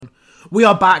We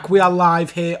are back. We are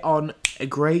live here on a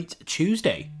great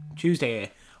Tuesday here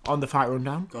on the Fight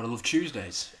Rundown. Gotta love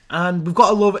Tuesdays. And we've got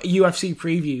to love UFC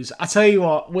previews. I tell you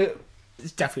what,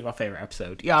 it's definitely my favourite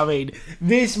episode. Yeah, I mean,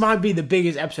 this might be the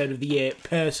biggest episode of the year,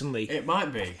 personally. It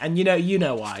might be. And you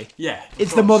know why. Yeah,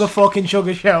 it's the motherfucking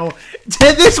Sugar Show.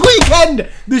 This weekend!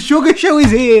 The Sugar Show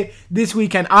is here this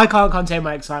weekend. I can't contain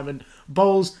my excitement.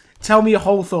 Bowles, tell me your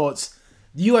whole thoughts.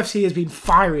 The UFC has been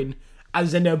firing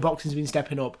as they know boxing's been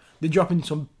stepping up. They're dropping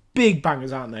some big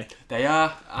bangers, aren't they? They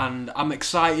are, and I'm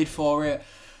excited for it.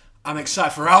 I'm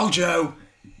excited for Aljo.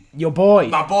 Your boy.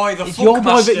 My boy, the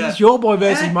Funkmaster. It's your boy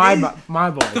versus my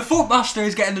boy. The Funkmaster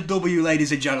is getting the W,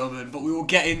 ladies and gentlemen, but we will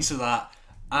get into that,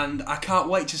 and I can't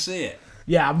wait to see it.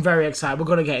 Yeah, I'm very excited. We're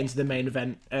going to get into the main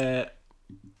event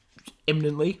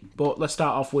imminently, but let's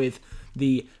start off with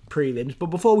the prelims.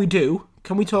 But before we do,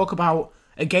 can we talk about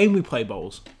a game we play,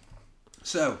 Bowles?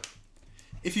 So,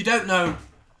 if you don't know,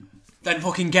 then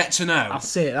fucking get to know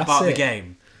about the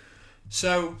game.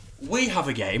 So, we have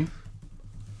a game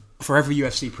for every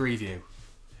UFC preview.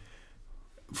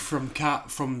 From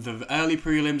the early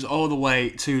prelims all the way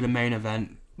to the main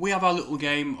event. We have our little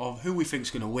game of who we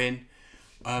think's going to win.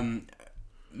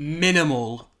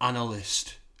 Minimal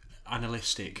analytic...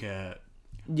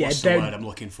 what's the word I'm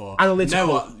looking for?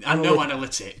 Analytical. No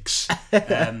analytics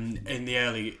in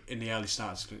the early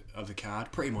starts of the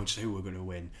card. Pretty much who we're going to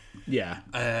win. Yeah.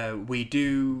 We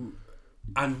do,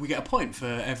 and we get a point for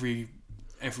every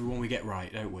one we get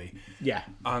right, don't we? Yeah.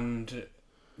 And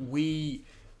we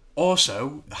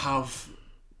also have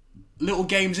little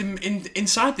games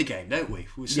inside the game, don't we?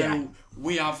 So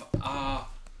we have our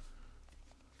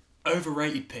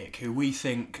overrated pick, who we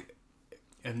think,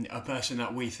 and a person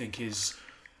that we think is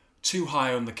too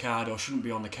high on the card or shouldn't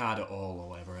be on the card at all or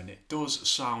whatever, and it does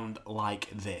sound like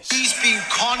this. He's been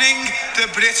conning the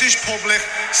British public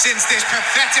since this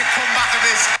pathetic comeback of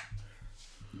his.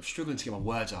 I'm struggling to get my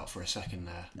words out for a second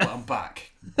there, but I'm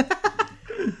back.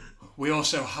 We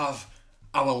also have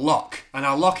our lock, and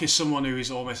our lock is someone who is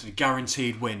almost a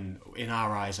guaranteed win in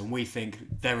our eyes, and we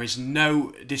think there is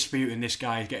no dispute in this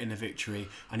guy getting the victory,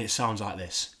 and it sounds like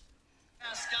this.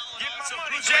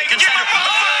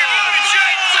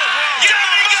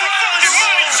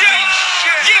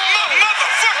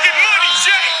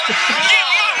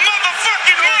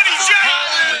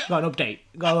 Got an update.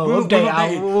 We'll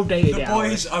update it. The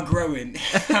boys are growing,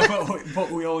 but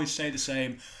we always say the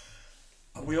same.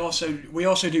 We also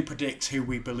do predict who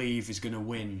we believe is going to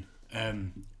win,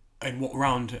 and what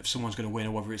round if someone's going to win,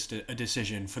 or whether it's a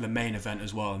decision for the main event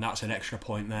as well, and that's an extra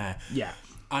point there. Yeah.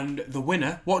 And the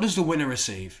winner, what does the winner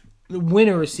receive? The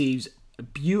winner receives a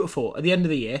beautiful, at the end of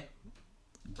the year,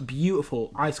 a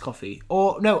beautiful iced coffee.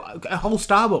 Or, no, a whole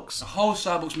Starbucks. A whole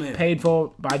Starbucks meal. Paid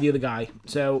for by the other guy.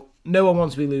 So, no one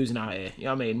wants to be losing out here. You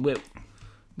know what I mean? We're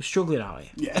struggling out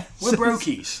here. Yeah, we're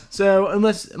brokies. So,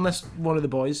 unless one of the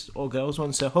boys or girls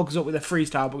wants to hook us up with a free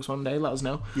Starbucks one day, let us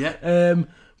know. Yeah.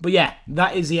 But yeah,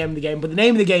 that is the aim of the game. But the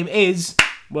name of the game is...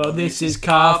 Well, this is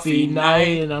coffee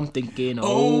night, and I'm thinking,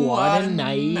 what a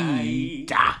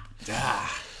night.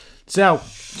 So,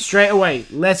 straight away,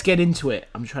 let's get into it.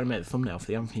 I'm trying to make the thumbnail for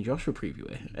the Anthony Joshua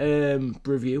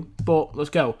review, but let's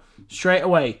go. Straight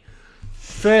away.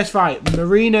 First fight,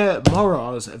 Marina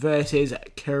Moroz versus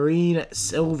Karine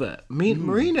Silva.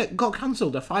 Marina got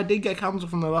cancelled. Her fight did get cancelled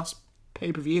from the last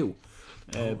pay-per-view.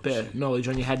 Bit of knowledge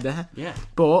on your head there. Yeah,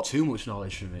 but too much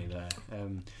knowledge for me there.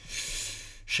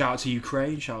 Shout out to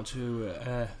Ukraine. Shout out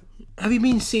to. Have you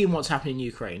been seeing what's happening in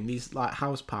Ukraine? These like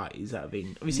house parties that have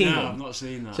been. Have you seen them? No, I've not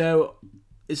seen that. So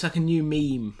it's like a new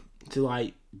meme to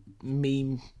like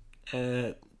meme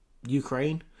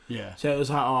Ukraine. Yeah. So it was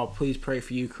like, oh, please pray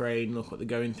for Ukraine. Look what they're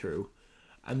going through.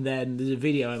 And then there's a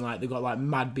video and like they've got like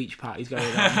mad beach parties going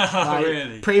on. Like,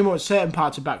 really? Pretty much certain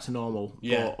parts are back to normal.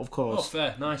 Yeah. But of course. Oh,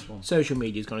 fair. Nice one. Social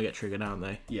media's going to get triggered, aren't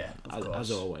they? Yeah.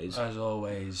 As always. As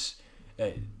always.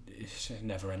 It's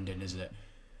never ending, is it?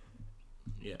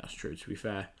 Yeah, that's true, to be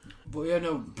fair. But yeah,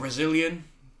 no, Brazilian.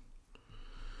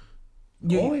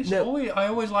 I always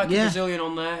like a Brazilian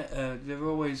on there. They're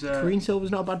always... Karine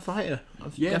Silva's not a bad fighter.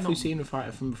 I've definitely seen a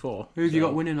fighter from before. Who have you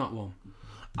got winning that one?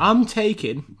 I'm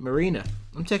taking Marina.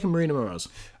 I'm taking Marina Moroz.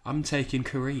 I'm taking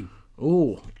Karine.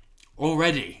 Ooh.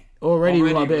 Already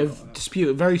we got a bit of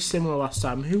dispute. Very similar last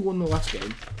time. Who won the last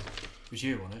game? It was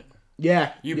you, wasn't it?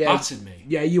 Yeah. You battered me.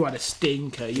 Yeah, you had a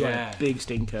stinker. You had a big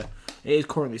stinker. It is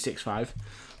currently 6-5.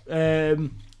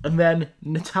 And then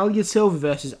Natalia Silva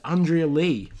versus Andrea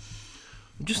Lee.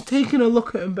 I'm just taking a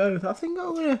look at them both. I think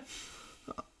I've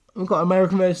got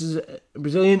American versus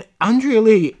Brazilian. Andrea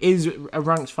Lee is a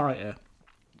ranked fighter.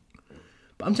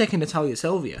 But I'm taking Natalia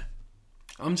Silva.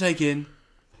 I'm taking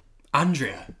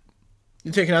Andrea.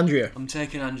 You're taking Andrea. I'm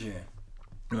taking Andrea.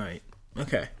 Right.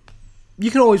 Okay. You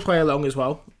can always play along as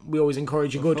well. We always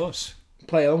encourage you. Of course.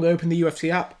 Play along. Open the UFC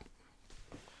app.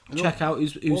 Check out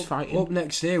who's fighting. Up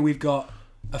next here, we've got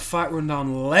a Fight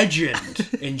Rundown legend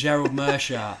in Gerald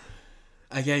Meerschaert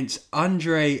against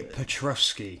Andre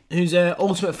Petrosky. Who's an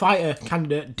Ultimate Fighter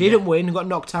candidate. Didn't win. Got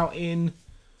knocked out in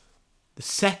the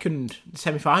second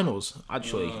semi-finals,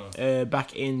 actually.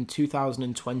 Back in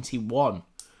 2021.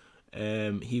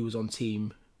 He was on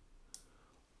Team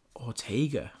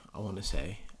Ortega, I want to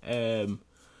say.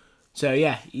 So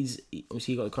yeah, he's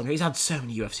obviously got the contract. He's had so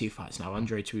many UFC fights now.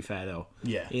 Andre, to be fair though,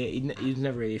 he's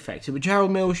never really affected. But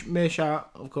Gerald Meerschaert,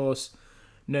 of course,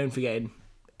 known for getting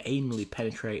anally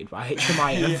penetrated by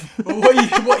Chimaev. Well,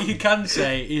 what you can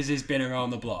say is he's been around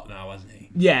the block now, hasn't he?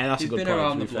 Yeah, that's a good point. He's been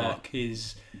around the block.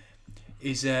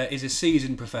 He's a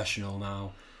seasoned professional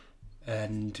now,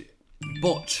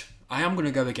 but I am going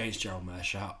to go against Gerald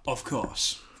Meerschaert, of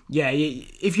course. Yeah,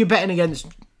 if you're betting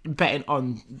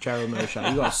on Gerald Meerschaert,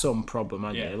 you got some problem,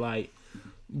 haven't you? Like,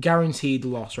 guaranteed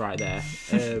loss right there.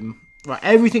 Right,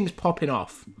 everything's popping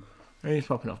off.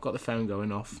 Got the phone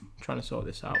going off. Trying to sort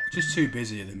this out. Just too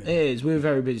busy at the minute. It is. We're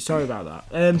very busy. Sorry about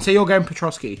that. So you're going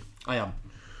Petrosky. I am.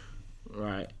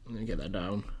 Right, I'm gonna get that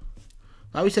down.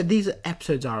 Like we said, these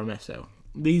episodes are a mess though.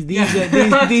 These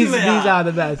are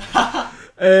the best.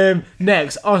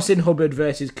 Next, Austin Hubbard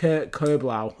versus Kurt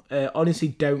Kerblau. Honestly,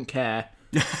 don't care.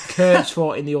 Kurt's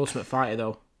fought in the Ultimate Fighter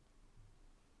though.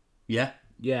 Yeah?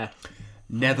 Yeah.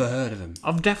 Never heard of him.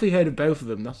 I've definitely heard of both of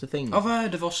them, that's the thing. I've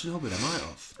heard of Austin Hubbard, I might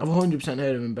have. I've 100%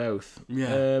 heard of them both.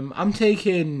 Yeah. I'm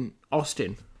taking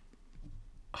Austin.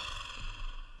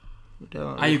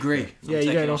 I agree. Yeah,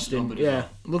 you're going Austin. Yeah,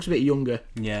 looks a bit younger.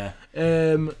 Yeah.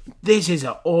 This is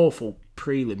an awful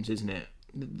prelims, isn't it?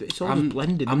 It's all just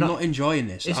blended. I'm not enjoying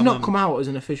this. It's not come out as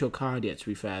an official card yet, to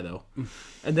be fair, though.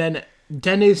 And then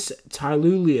Dennis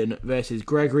Tylulian versus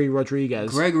Gregory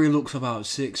Rodriguez. Gregory looks about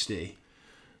 60.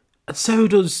 And so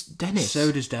does Dennis.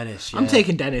 Yeah. I'm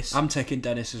taking Dennis. I'm taking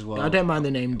Dennis as well. I don't mind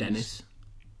the name Dennis.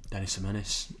 Dennis the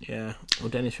Menace. Yeah. Or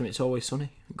Dennis from It's Always Sunny.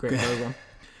 Great program.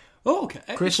 Oh, okay.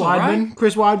 Chris Weidman. Right.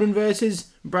 Chris Weidman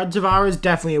versus Brad Tavares.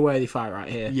 Definitely a worthy fight right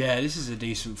here. Yeah, this is a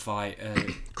decent fight.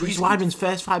 Chris Weidman's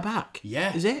first fight back.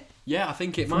 Yeah. Is it? Yeah, I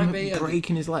think it might be.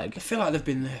 Breaking his leg. I feel like they've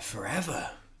been there forever.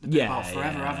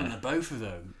 Haven't they, both of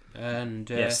them? And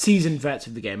seasoned vets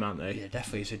of the game, aren't they? Yeah,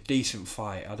 definitely. It's a decent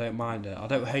fight. I don't mind it. I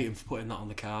don't hate him for putting that on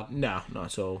the card. No, not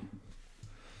at all.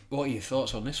 What are your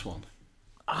thoughts on this one?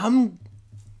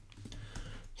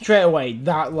 Straight away,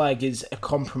 that leg is a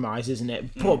compromise, isn't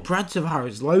it? But Brad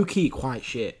Tavares, low-key, quite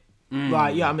shit.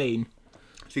 Like, you know what I mean?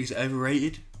 I think it's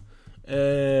overrated.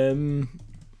 I'm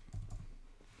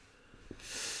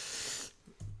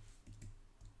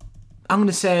going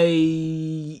to say,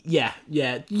 yeah.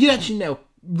 You actually know,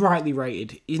 rightly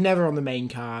rated. He's never on the main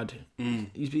card.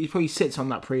 He probably sits on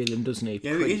that prelim, doesn't he?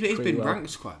 Yeah, he's been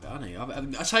ranked quite a bit, hasn't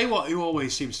he? I tell you what, who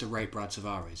always seems to rate Brad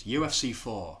Tavares? UFC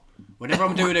 4. Whenever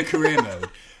I'm doing a career mode,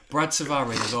 Brad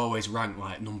Tavares is always ranked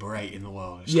like number 8 in the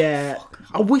world. It's like,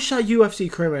 I wish that UFC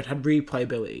career mode had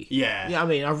replayability. Yeah. Yeah, I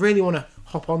mean, I really want to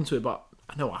hop onto it, but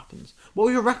I know what happens. What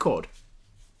was your record?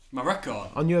 My record?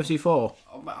 On UFC 4?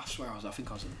 I swear I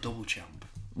think I was a double champ.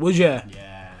 Was you?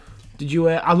 Yeah. Did you?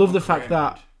 I love the fact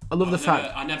that...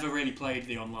 I never really played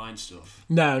the online stuff.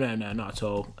 No, not at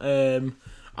all.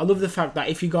 I love the fact that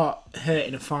if you got hurt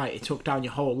in a fight, it took down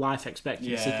your whole life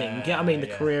expectancy thing. You get what I mean? The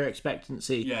career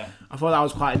expectancy. Yeah. I thought that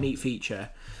was quite a neat feature.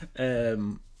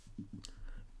 But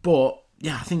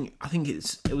yeah, I think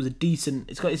it was a decent.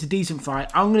 It's a decent fight.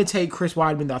 I'm going to take Chris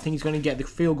Weidman though. I think he's going to get the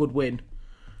feel good win.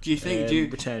 Do you think?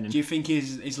 Returning. Do you think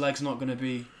his leg's not going to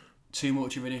be too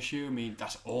much of an issue? I mean,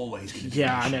 that's always going to be.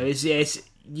 Yeah, an issue. I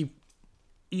know.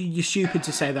 You're stupid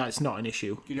to say that it's not an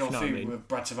issue. You don't think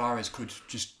Brad Tavares could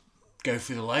just go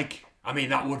through the leg? I mean,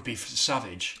 that would be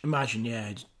savage. Imagine,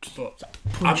 yeah. But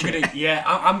I'm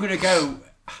gonna go.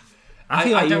 I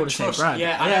feel like you want to say Brad.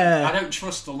 I don't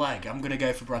trust the leg. I'm gonna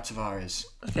go for Brad Tavares.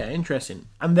 Okay, interesting.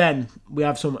 And then we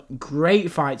have some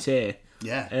great fights here.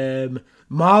 Yeah.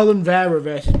 Marlon Vera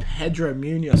versus Pedro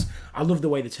Munoz. I love the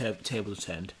way the tables have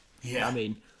turned. Yeah. I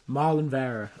mean, Marlon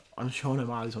Vera on Sean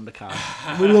O'Malley's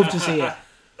undercard. We love to see it.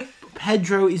 But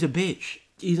Pedro is a bitch.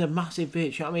 He's a massive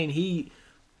bitch. You know what I mean, he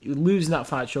was losing that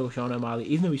fight to Sean O'Malley,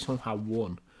 even though he somehow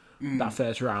won that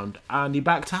first round, and he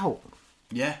backed out.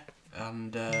 Yeah,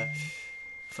 and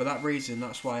for that reason,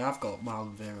 that's why I've got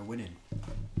Marlon Vera winning.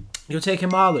 You're taking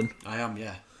Marlon? I am,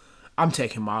 yeah. I'm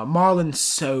taking Marlon. Marlon's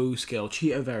so skilled.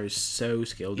 Cheeto Vera's so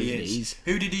skilled, isn't he?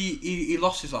 Who did he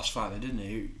lost his last fight, though, didn't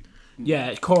he?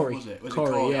 Yeah, Corey. Was it? Was Corey,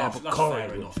 it Corey? yeah, Oh, but that's Corey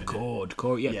fair enough, isn't it? good.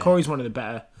 Corey, yeah, Yeah. Corey's one of the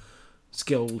better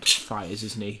skilled fighters,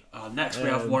 isn't he? Next, we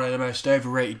have one of the most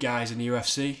overrated guys in the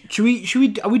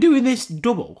UFC. Are we doing this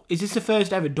double? Is this the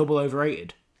first ever double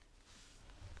overrated?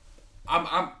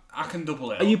 I can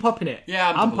double it. Are you popping it?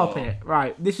 Yeah, I'm popping it.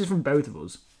 Right, this is from both of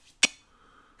us.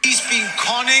 He's been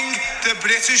conning the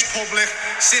British public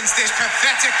since this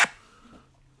pathetic...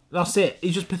 That's it.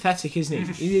 He's just pathetic, isn't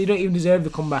he? He don't even deserve the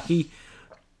comeback.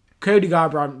 Cody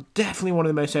Garbrandt, definitely one of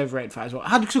the most overrated fighters.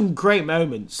 Had some great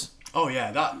moments. Oh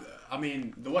yeah,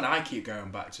 the one I keep going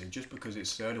back to, just because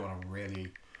it's the only one I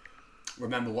really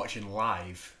remember watching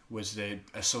live, was a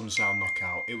Sunsound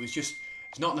knockout.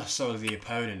 It's not necessarily the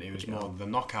opponent, it was more the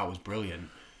knockout was brilliant.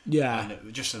 Yeah. And it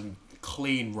was just a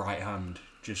clean right hand,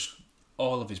 just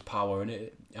all of his power in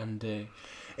it, and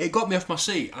it got me off my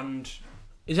seat. And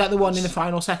is that the one in the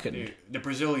final second? the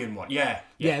Brazilian one, yeah.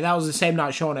 Yeah, that was the same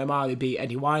night Sean O'Malley beat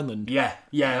Eddie Wineland. Yeah,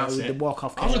 that's with it. the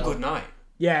walk-off That was a KO. good night.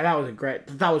 Yeah, that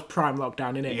was prime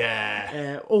lockdown, innit?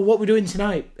 Yeah. What we're doing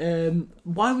tonight?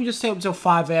 Why don't we just stay up until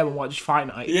 5 a.m. and watch Fight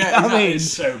Night? Yeah, I mean,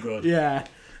 it's so good. yeah.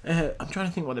 I'm trying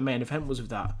to think what the main event was of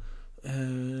that.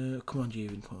 Come on,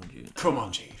 Jeevan. Come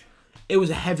on, Jeeve. It was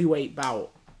a heavyweight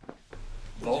bout.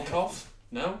 Volkov?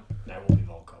 No? No, it won't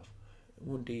be Volkov.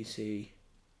 1DC.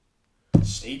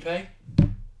 Stipe?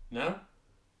 No?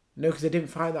 No, because they didn't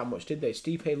fight that much, did they?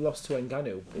 Stipe lost to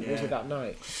Ngannou. But was Yeah. it that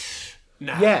night?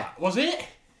 Nah. Yeah. Was it?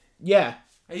 Yeah.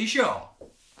 Are you sure?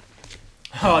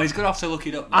 Oh, he's going to have to look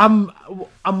it up now.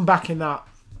 I'm backing that.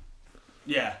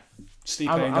 Yeah. Stipe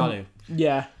and Ngannou.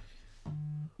 Yeah.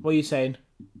 What are you saying?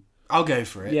 I'll go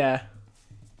for it. Yeah.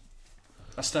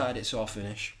 I started it, so I'll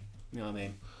finish. You know what I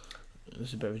mean?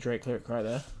 There's a bit of a Drake lyric right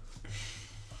there.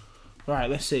 Right,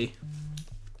 let's see.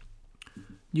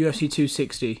 UFC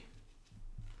 260.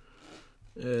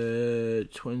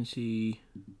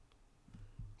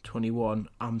 2021.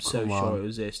 I'm so sure it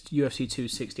was this. UFC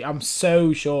 260. I'm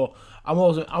so sure. I'm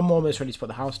almost ready to put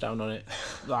the house down on it.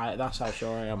 Like, that's how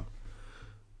sure I am.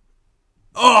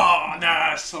 Oh, no,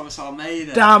 it's Thomas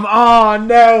Almeida. Damn, oh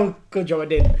no. Good job I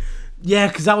didn't. Yeah,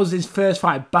 because that was his first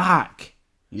fight back.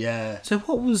 Yeah. So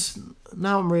what was...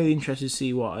 Now I'm really interested to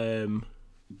see what...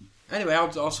 Anyway, I'll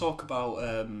talk about...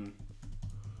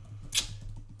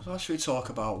 What should we talk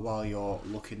about while you're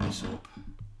looking this up?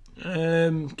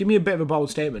 give me a bit of a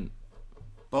bold statement.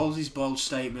 Ballsy's bold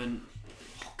statement.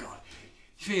 Oh, God.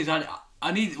 The thing is,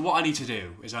 I need to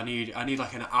do is I need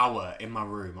like an hour in my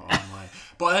room or online.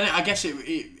 But then I guess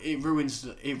it ruins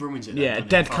it. Yeah, then,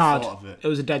 dead if I card. thought of it. It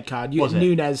was a dead card. Was it?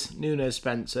 Nunes,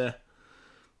 Spencer.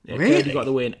 Yeah, Really? Cody got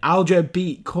the win. Aljo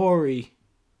beat Corey.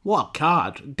 What a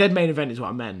card. Dead main event is what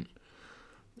I meant.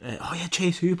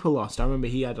 Chase Hooper lost. I remember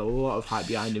he had a lot of hype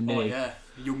behind him, didn't he? Yeah,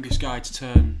 the youngest guy to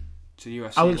turn to the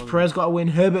UFC. Alex Perez got a win.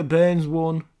 Herbert Burns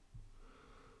won.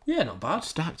 Yeah, not bad.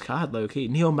 Stacked card, low key.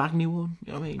 Neil Magny won.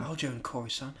 You know what I mean? Aljo and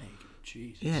Corey Sandhagen.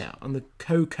 Jesus. Yeah, on the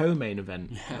co-main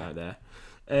event right there.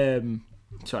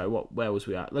 Sorry, where was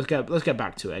we at? Let's get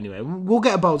back to it anyway. We'll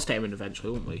get a bold statement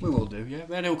eventually, won't we? We will do, yeah.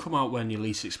 Then it'll come out when you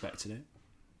least expected it.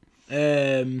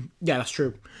 Yeah, that's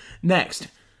true. Next,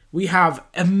 we have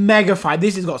a mega fight.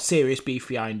 This has got serious beef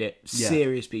behind it. Yeah.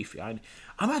 Serious beef behind it.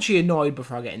 I'm actually annoyed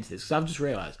before I get into this because I've just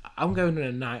realised I'm going on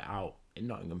a night out in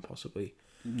Nottingham possibly.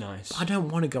 Nice. But I don't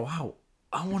want to go out.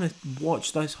 I want to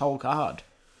watch this whole card.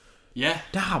 Yeah.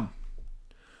 Damn.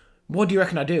 What do you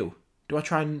reckon I do? Do I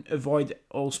try and avoid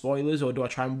all spoilers, or do I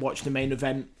try and watch the main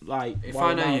event? Like, If while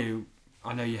I know I'm out? you,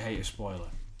 I know you hate a spoiler.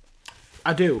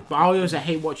 I do, but I always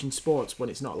hate watching sports when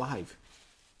it's not live.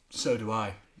 So do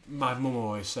I. My mum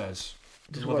always says.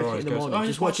 Just Mother watch it in always the goes, morning. "Oh,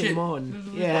 Just watch it in the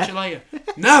morning. Yeah. Watch it later.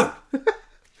 No!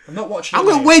 I'm not watching I'm it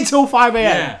going to later. wait till 5 a.m.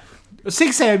 Yeah. Or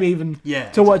 6 a.m. even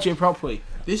to watch it properly.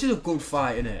 This is a good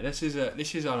fight, isn't it?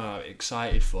 This is what I'm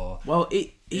excited for. Well,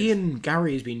 Ian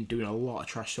Gary has been doing a lot of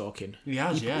trash talking. He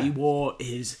has, yeah. He wore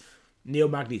his Neil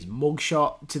Magny's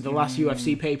mugshot to the last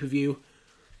UFC pay-per-view.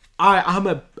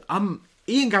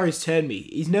 Ian Gary's turned me.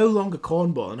 He's no longer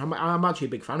cornball, and I'm actually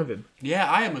a big fan of him. Yeah,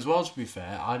 I am as well, to be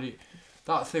fair.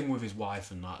 That thing with his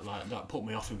wife and that put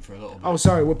me off him for a little bit. Oh,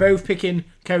 sorry, we're both picking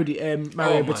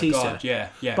Mario Batista. God, yeah.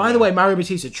 By the way, Mario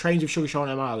Batista trains with Sugar Sean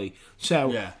O'Malley,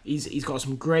 so Yeah. he's got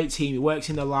some great team. He works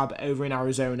in the lab over in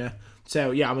Arizona.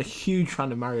 So yeah, I'm a huge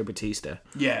fan of Mario Batista.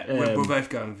 Yeah, we're both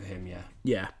going for him, yeah.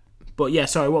 Yeah, but yeah,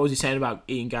 sorry, what was he saying about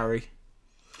Ian Gary?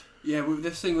 Yeah, with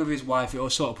this thing with his wife, it all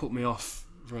sort of put me off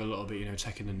for a little bit,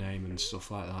 taking the name and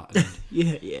stuff like that. And,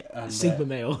 Yeah, and, Sigma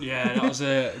male. Yeah, that was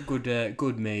a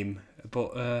good meme.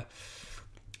 But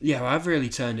yeah, I've really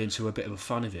turned into a bit of a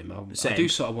fan of him. I do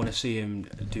sort of want to see him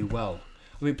do well.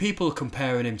 I mean, people are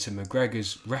comparing him to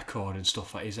McGregor's record and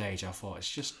stuff at his age. I thought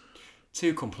it's just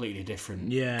two completely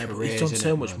different Yeah, but careers, he's done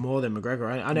so innit, much man? more than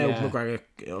McGregor. I know Yeah. McGregor,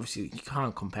 obviously, you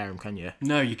can't compare him, can you?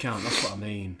 No, you can't. That's what I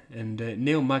mean. And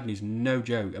Neil Magny's no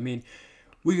joke. I mean,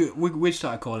 we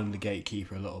started calling him the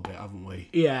gatekeeper a little bit, haven't we?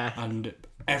 Yeah. And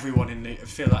I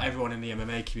feel like everyone in the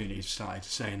MMA community has started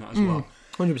saying that as well.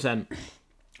 100%.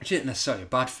 Which isn't necessarily a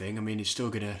bad thing. I mean, he's still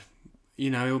gonna,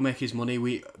 he'll make his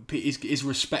money. He's a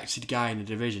respected guy in the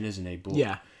division, isn't he? But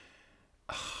Yeah.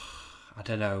 I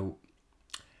don't know.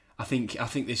 I think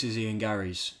this is Ian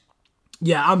Gary's.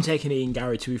 Yeah, I'm taking Ian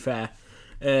Gary, to be fair.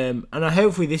 And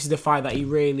hopefully this is the fight that he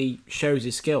really shows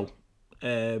his skill.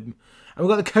 And we've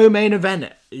got the co-main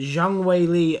event, Zhang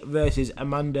Weili versus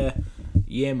Amanda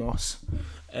Yemos.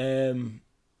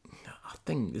 I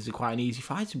think this is quite an easy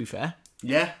fight, to be fair.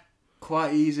 Yeah,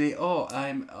 quite easy.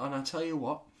 And I tell you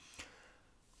what,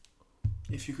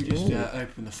 if you could just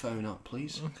open the phone up,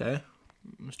 please. Okay,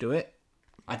 let's do it.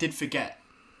 I did forget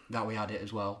that we had it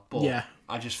as well, but Yeah.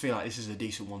 I just feel like this is a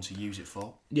decent one to use it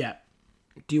for. Yeah.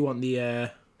 Do you want the...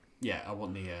 Yeah, I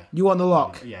want the... You want the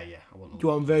lock? Yeah, I want the Do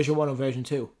you want version 1 or version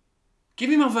 2? Give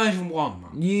me my version 1,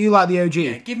 man. You like the OG?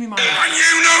 Yeah, give me my... And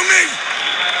you know me.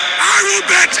 I will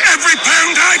bet every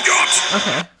pound I got.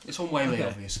 Okay. It's on Whaley,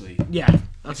 obviously. Yeah.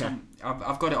 Okay.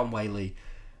 I've got it on Whaley.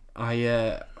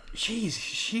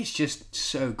 She's just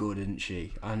so good, isn't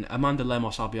she? And Amanda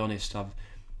Lemos, I'll be honest, I've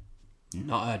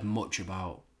not heard much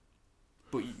about.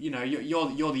 But you're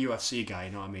the UFC guy,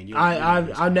 you know what I mean?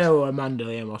 I know Amanda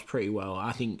Lemos pretty well.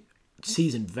 I think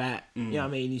seasoned vet. You know what I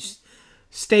mean? He's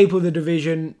staple of the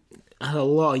division. Had a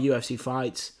lot of UFC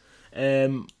fights.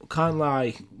 Can't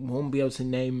lie, won't be able to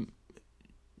name.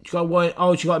 She got one.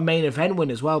 Oh, she got a main event win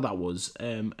as well. That was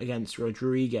against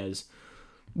Rodriguez,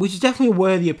 which is definitely a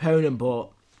worthy opponent, but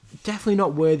definitely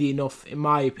not worthy enough, in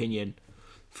my opinion,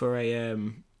 for a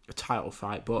title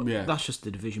fight. But that's just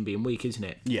the division being weak, isn't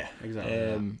it? Yeah,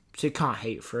 exactly. So you can't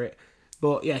hate for it.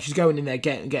 But yeah, she's going in there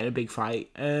getting a big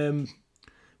fight.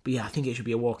 But yeah, I think it should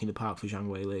be a walk in the park for Zhang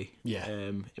Weili. Yeah.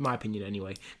 In my opinion,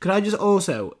 anyway. Could I just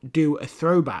also do a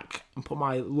throwback and put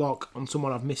my lock on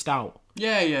someone I've missed out?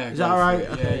 Yeah. Is that alright?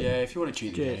 Okay. Yeah. If you want to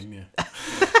cheat the game, yeah.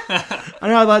 I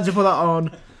know I'd like to put that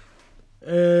on.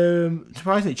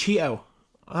 Surprisingly, Cheeto.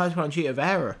 I'd like to put on Cheeto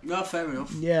Vera. No, fair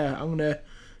enough. Yeah, I'm going to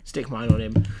stick mine on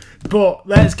him. But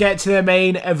let's get to the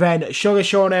main event. Sugar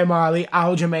Sean O'Malley,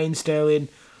 Aljamain Sterling.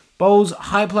 Bowles,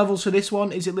 hype levels for this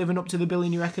one. Is it living up to the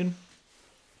billing, you reckon?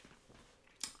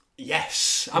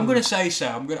 Yes, I'm gonna say so.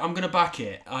 I'm gonna back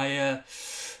it.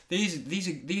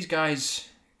 These guys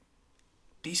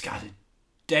are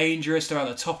dangerous. They're at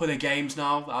the top of their games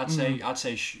now. I'd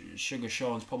say Sugar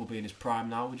Sean's probably in his prime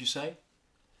now. Would you say?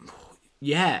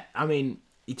 Yeah, I mean,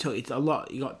 he took a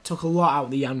lot out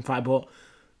of the Yan fight, but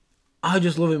I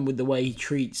just love him with the way he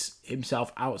treats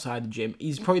himself outside the gym.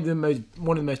 He's probably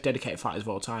one of the most dedicated fighters of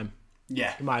all time.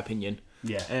 Yeah, in my opinion.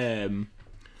 Yeah.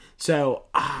 So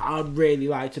I'd really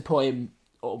like to put him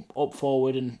up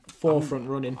forward and forefront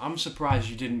running. I'm surprised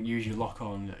you didn't use your lock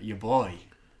on your boy.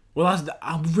 Well,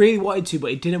 I really wanted to,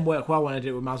 but it didn't work well when I did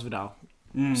it with Masvidal.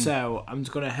 So I'm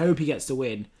just gonna hope he gets the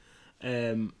win.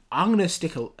 I'm gonna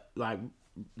stick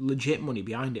legit money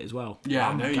behind it as well. Yeah,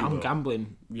 I'm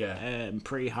gambling. Yeah,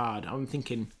 pretty hard. I'm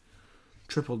thinking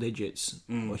triple digits.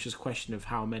 Well, it's just a question of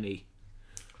how many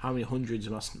hundreds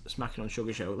am I smacking on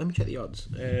Sugar Show? Let me check the odds.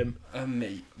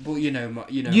 But you know,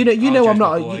 I'm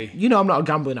not a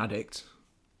gambling addict.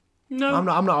 No, I'm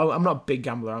not a big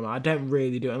gambler. I don't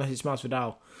really do it unless it's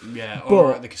Masvidal. Yeah,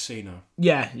 or at the casino.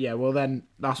 Yeah. Well, then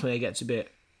that's when it gets a bit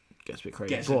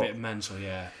crazy. Gets a bit mental,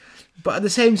 yeah. But at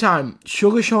the same time,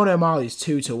 Sugar Sean O'Malley's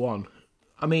 2-1.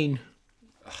 I mean,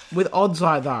 with odds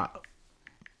like that,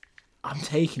 I'm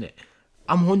taking it.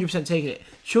 I'm 100% taking it.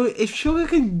 If Sugar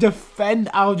can defend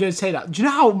Aljo's takedown, do you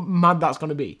know how mad that's going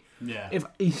to be? Yeah. If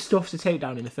he stuffs the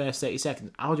takedown in the first 30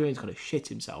 seconds, Aljo's going to shit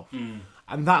himself.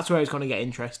 And that's where it's going to get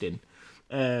interesting.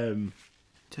 So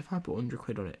if I put 100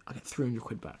 quid on it, I get 300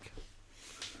 quid back.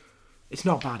 It's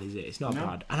not bad, is it? It's not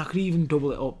bad. And I could even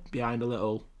double it up behind a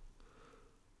little...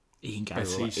 Ian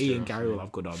Gary will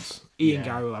have good odds. Ian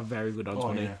Gary will have very good odds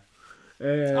on it.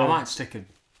 I might stick a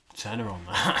tenner on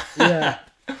that. Yeah.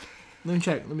 Let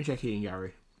me check Ian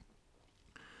Gary.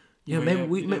 Yeah,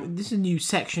 maybe this is a new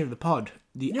section of the pod.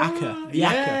 The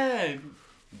Aka.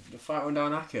 The fight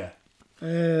rundown Aka.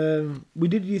 We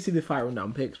did used to do the fight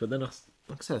rundown picks, but then like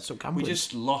I said, I stopped gambling. We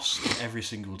just lost every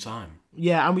single time.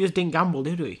 Yeah, and we just didn't gamble,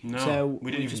 did we? No, so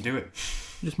we didn't even do it.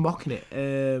 Just mocking it.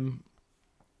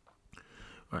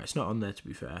 Right, it's not on there to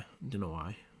be fair. I don't know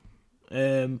why.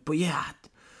 But yeah,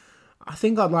 I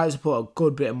think I'd like to put a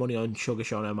good bit of money on Sugar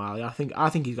Sean O'Malley. I think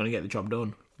he's going to get the job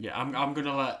done. Yeah, I'm going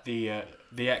to let the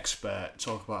expert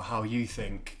talk about how you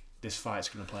think this fight's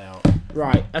going to play out.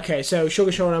 Right, okay, so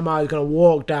Sugar Sean O'Malley's going to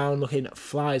walk down looking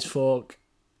fly as fuck.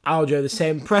 Aljo, the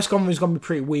same. Press conference is going to be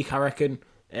pretty weak, I reckon.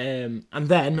 And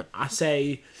then, I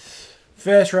say,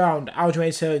 first round,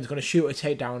 Aljamain Sterling's going to shoot a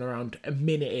takedown around a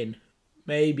minute in.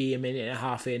 Maybe a minute and a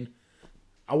half in.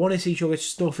 I want to see Sugar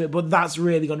stuff it, but that's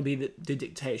really going to be the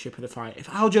dictatorship of the fight. If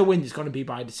Aljo wins, it's going to be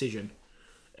by decision.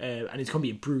 And it's going to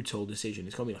be a brutal decision.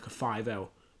 It's going to be like a 5-0.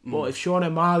 But if Sean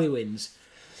O'Malley wins,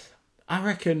 I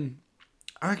reckon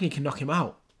he can knock him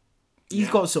out. He's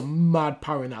got some mad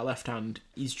power in that left hand.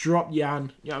 He's dropped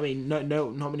Yan. You know what I mean? No,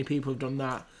 not many people have done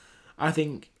that. I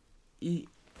think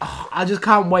I just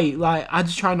can't wait. Like, I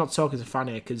just try not to talk as a fan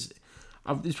here because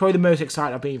it's probably the most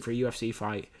excited I've been for a UFC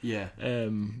fight. Yeah.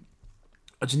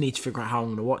 I just need to figure out how I'm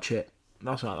going to watch it.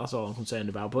 That's all I'm concerned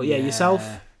about. But yeah, yourself.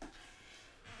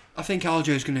 I think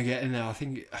Aljo's going to get in there. I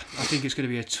think it's going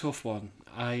to be a tough one.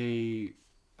 I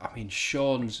mean,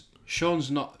 Sean's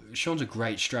a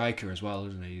great striker as well,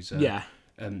 isn't he? He's,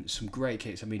 some great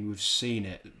kicks. I mean, we've seen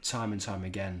it time and time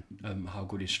again. How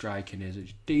good his striking is.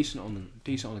 It's decent on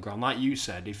the ground. Like you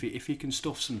said, if he can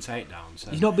stuff some takedowns,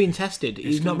 he's not being tested.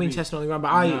 He's not being tested on the ground.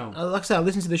 But like I said, I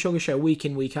listen to the Sugar Show week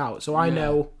in, week out, so I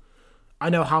know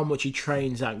how much he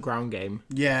trains that ground game.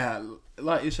 Yeah,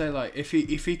 like you say, like if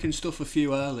he can stuff a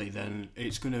few early, then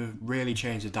it's going to really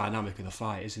change the dynamic of the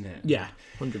fight, isn't it? Yeah,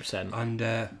 100%.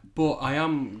 And but I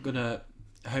am gonna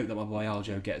hope that my boy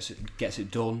Aljo gets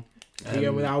it done. Are you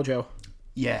going with Aljo?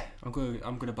 Yeah, I'm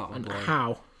gonna back my boy.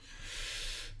 How?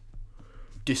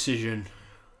 Decision.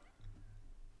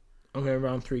 I'm going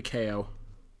round 3 KO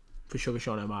for Sugar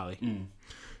Sean O'Malley.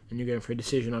 And you're going for a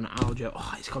decision on Aljo.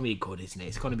 Oh, it's going to be good, isn't it?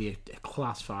 It's going to be a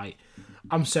class fight.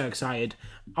 I'm so excited.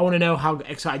 I want to know how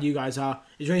excited you guys are.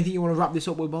 Is there anything you want to wrap this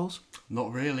up with, Balls?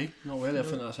 Not really. I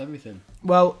think that's everything.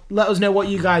 Well, let us know what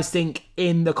you guys think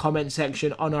in the comment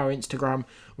section on our Instagram.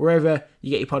 Wherever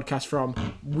you get your podcast from,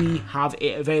 we have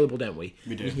it available, don't we?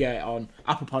 We do. You can get it on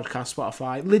Apple Podcasts,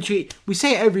 Spotify. Literally, we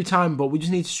say it every time, but we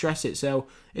just need to stress it. So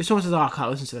if someone says, I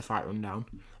can't listen to the Fight Rundown,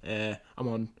 I'm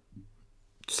on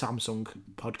Samsung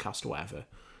podcast or whatever,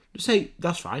 just say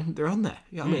that's fine, they're on there,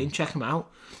 you know what I mean? Check them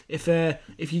out. If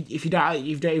you don't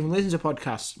even listen to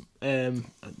podcasts,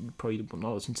 probably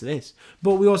won't listen to this,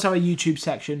 but we also have a YouTube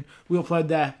section. We upload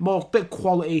there, bit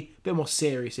quality, bit more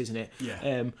serious, isn't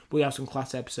it? We have some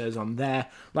class episodes on there.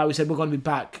 Like we said, we're going to be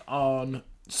back on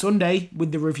Sunday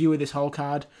with the review of this whole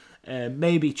card.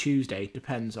 Maybe Tuesday,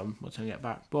 depends on what time we get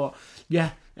back, but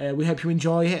yeah, we hope you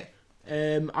enjoy it.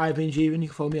 I've been Jeevan. You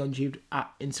can follow me on Jeevan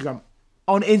at Instagram.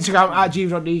 On Instagram at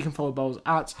Jeevan.d. You can follow Balls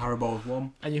at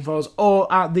Hariballs1. And you can follow us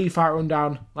all at The Fight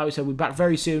Rundown. Like we said, we're back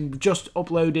very soon. We've just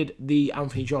uploaded the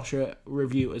Anthony Joshua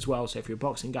review as well. So if you're a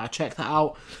boxing guy, check that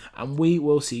out. And we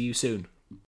will see you soon.